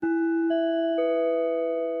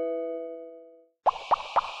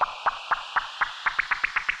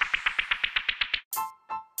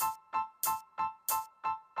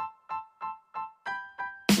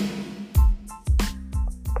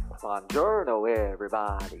Buongiorno,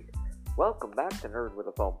 everybody. Welcome back to Nerd with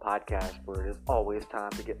a Phone podcast, where it is always time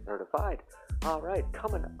to get nerdified. All right,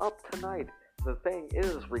 coming up tonight, the thing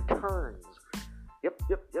is returns. Yep.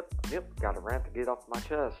 Got a rant to get off my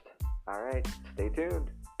chest. All right, stay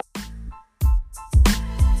tuned.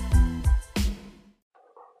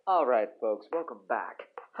 All right, folks, welcome back.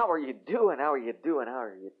 How are you doing?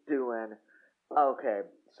 Okay,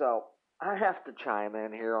 so I have to chime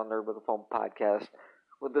in here on Nerd with a Phone podcast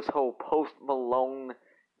with this whole Post Malone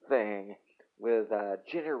thing with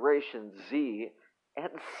Generation Z and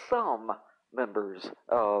some members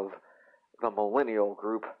of the millennial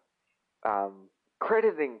group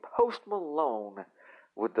crediting Post Malone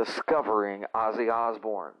with discovering Ozzy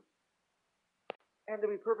Osbourne. And to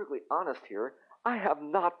be perfectly honest here, I have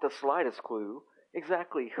not the slightest clue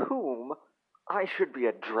exactly whom I should be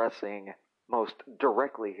addressing most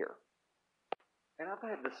directly here. And I've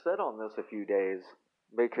had to sit on this a few days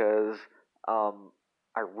because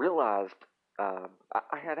I realized I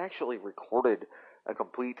had actually recorded a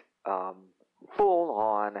complete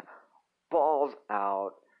full-on,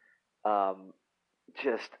 balls-out,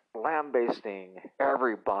 just lambasting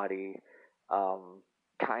everybody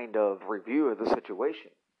kind of review of the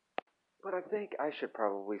situation. But I think I should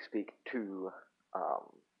probably speak to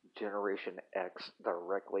Generation X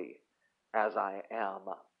directly, as I am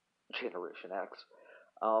Generation X.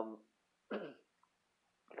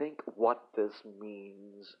 Think what this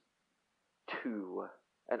means to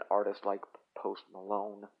an artist like Post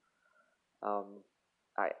Malone.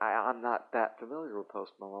 I'm not that familiar with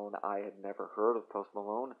Post Malone. I had never heard of Post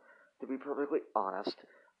Malone, to be perfectly honest,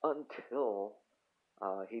 until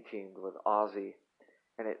he teamed with Ozzy.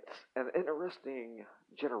 And it's an interesting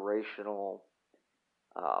generational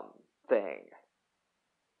thing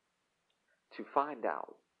to find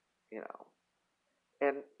out, you know.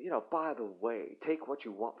 And, by the way, Take What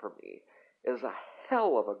You Want From Me is a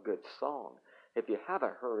hell of a good song. If you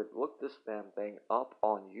haven't heard it, look this damn thing up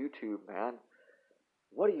on YouTube, man.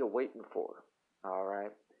 What are you waiting for?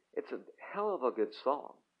 Alright? It's a hell of a good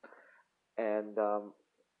song. And,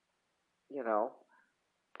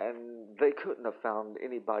 and they couldn't have found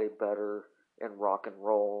anybody better in rock and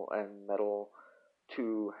roll and metal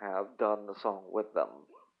to have done the song with them.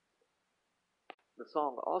 The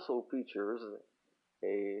song also features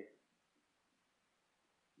a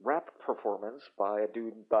rap performance by a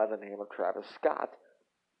dude by the name of Travis Scott,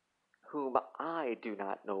 whom I do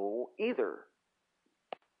not know either.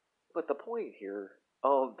 But the point here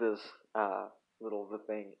of this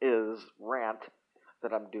rant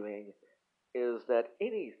that I'm doing is that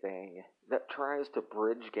anything that tries to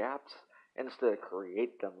bridge gaps instead of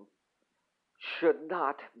create them should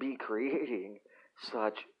not be creating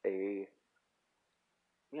such a,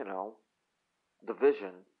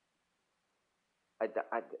 division.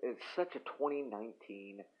 It's such a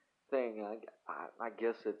 2019 thing. I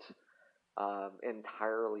guess it's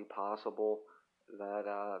entirely possible that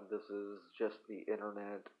this is just the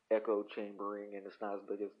internet echo chambering, and it's not as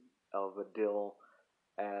big of a deal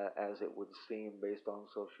as it would seem based on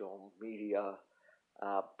social media.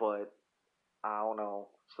 But I don't know.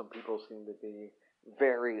 Some people seem to be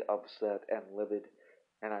very upset and livid,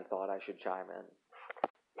 and I thought I should chime in.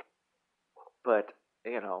 But,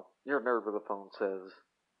 your nerd with a phone says,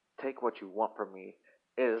 Take What You Want From Me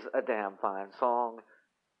is a damn fine song.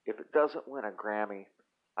 If it doesn't win a Grammy,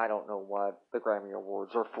 I don't know what the Grammy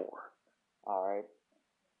Awards are for. Alright?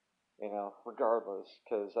 Regardless,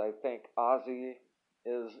 because I think Ozzy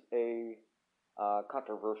is a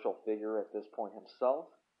controversial figure at this point himself.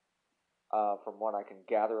 From what I can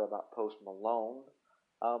gather about Post Malone,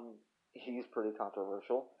 he's pretty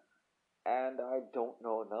controversial. And I don't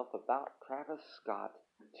know enough about Travis Scott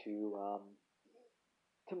to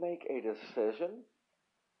make a decision.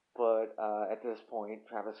 But at this point,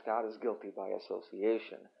 Travis Scott is guilty by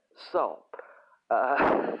association. So,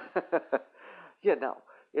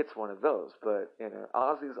 it's one of those. But,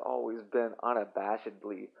 Ozzy's always been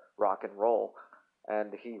unabashedly rock and roll,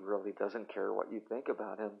 and he really doesn't care what you think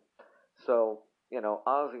about him. So,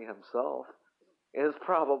 Ozzy himself is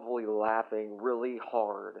probably laughing really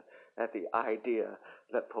hard at the idea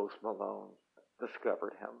that Post Malone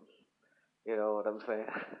discovered him. You know what I'm saying?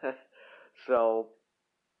 So,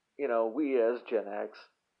 we as Gen X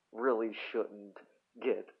really shouldn't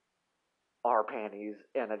get our panties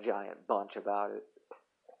in a giant bunch about it.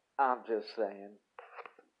 I'm just saying.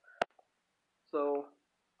 So,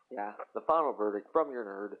 the final verdict from your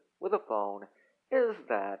nerd with a phone is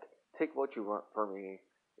that Take What You Want From Me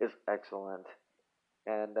is excellent.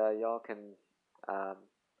 And y'all can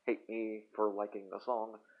hate me for liking the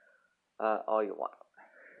song all you want.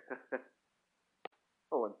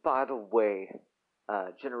 Oh, and by the way,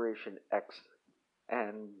 Generation X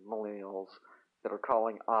and millennials that are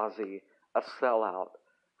calling Ozzy a sellout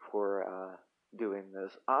for doing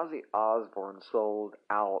this. Ozzy Osbourne sold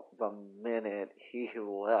out the minute he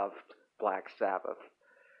left Black Sabbath.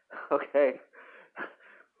 Okay?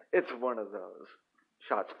 It's one of those.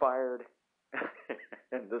 Shots fired,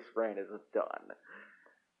 and this rant is done.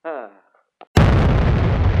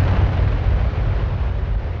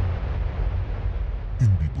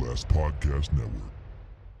 Indie Blast Podcast Network.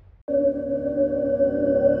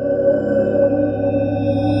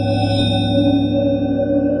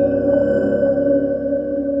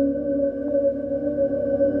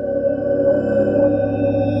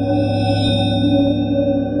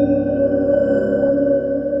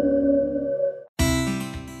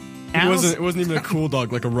 It wasn't even a cool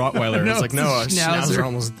dog like a Rottweiler. No, It's like, no, a Schnauzer. Schnauzer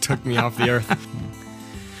almost took me off the earth.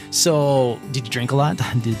 So, did you drink a lot?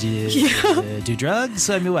 Did you do drugs?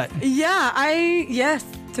 I mean, what? Yes,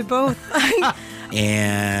 to both.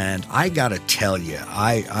 And I gotta tell you,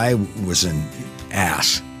 I was an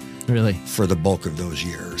ass Really? for the bulk of those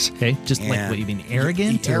years. Okay, just like And what you mean,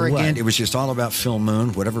 arrogant? or Arrogant. what? It was just all about Phil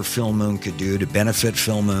Moon, whatever Phil Moon could do to benefit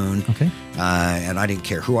Phil Moon. Okay. And I didn't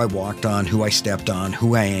care who I walked on, who I stepped on,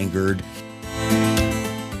 who I angered.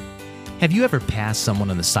 Have you ever passed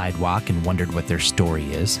someone on the sidewalk and wondered what their story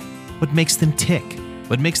is? What makes them tick?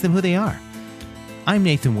 What makes them who they are? I'm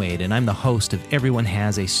Nathan Wade, and I'm the host of Everyone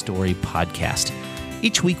Has a Story podcast.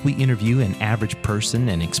 Each week, we interview an average person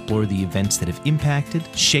and explore the events that have impacted,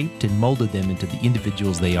 shaped, and molded them into the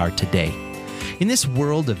individuals they are today. In this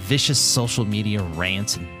world of vicious social media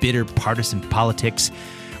rants and bitter partisan politics,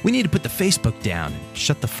 we need to put the Facebook down and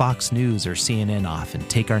shut the Fox News or CNN off and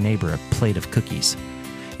take our neighbor a plate of cookies.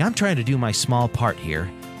 I'm trying to do my small part here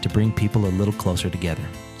to bring people a little closer together.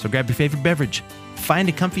 So grab your favorite beverage, find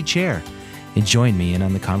a comfy chair, and join me in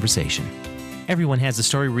on the conversation. Everyone Has a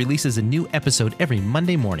Story releases a new episode every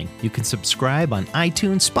Monday morning. You can subscribe on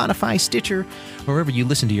iTunes, Spotify, Stitcher, or wherever you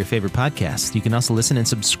listen to your favorite podcasts. You can also listen and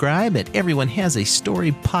subscribe at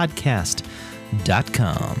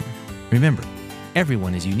everyonehasastorypodcast.com. Remember,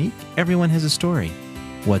 everyone is unique. Everyone has a story.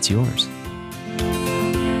 What's yours?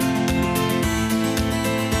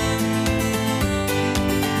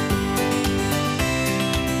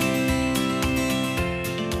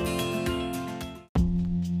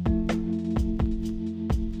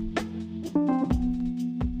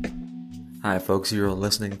 Hi, folks. You're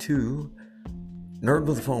listening to Nerd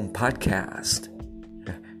with a Phone podcast.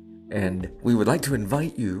 And we would like to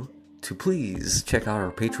invite you to please check out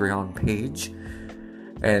our Patreon page.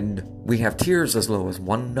 And we have tiers as low as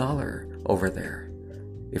 $1 over there.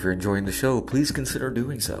 If you're enjoying the show, please consider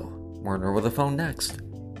doing so. More Nerd with a Phone next.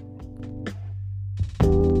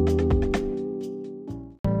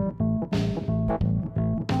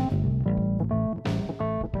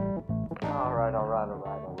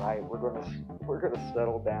 We're gonna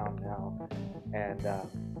settle down now, and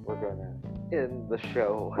we're gonna end the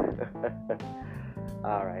show.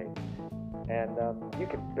 All right, and you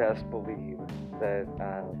can best believe that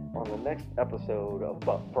on the next episode of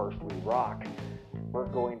But First We Rock, we're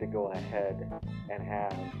going to go ahead and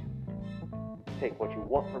have Take What You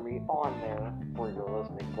Want From Me on there for your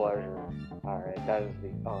listening pleasure. All right, that is the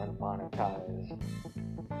unmonetized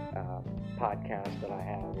podcast that I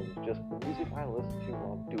have. It's just the music I listen to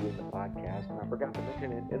while doing the podcast, and I forgot to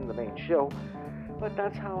mention it in the main show, but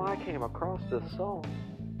that's how I came across this song.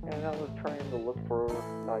 And I was trying to look for,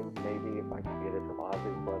 like, maybe if I could get it from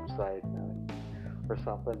Ozzy's website or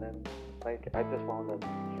something, and like I just wound up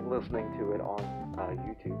listening to it on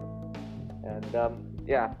YouTube. And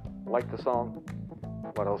yeah, like the song.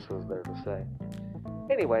 What else is there to say?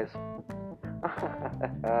 Anyways,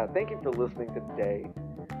 thank you for listening today,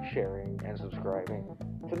 sharing, and subscribing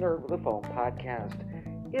to Nerd with a Phone podcast.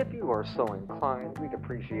 If you are so inclined, we'd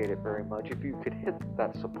appreciate it very much if you could hit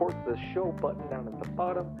that support this show button down at the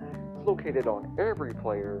bottom. It's located on every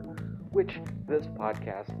player which this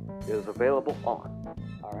podcast is available on.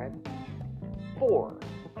 Alright? For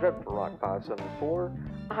Dreadful Rock 574,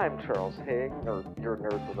 I'm Charles Haig, your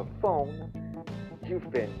Nerd with a Phone. You've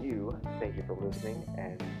been you. Thank you for listening,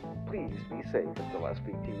 and please be safe until I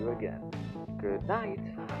speak to you again. Good night.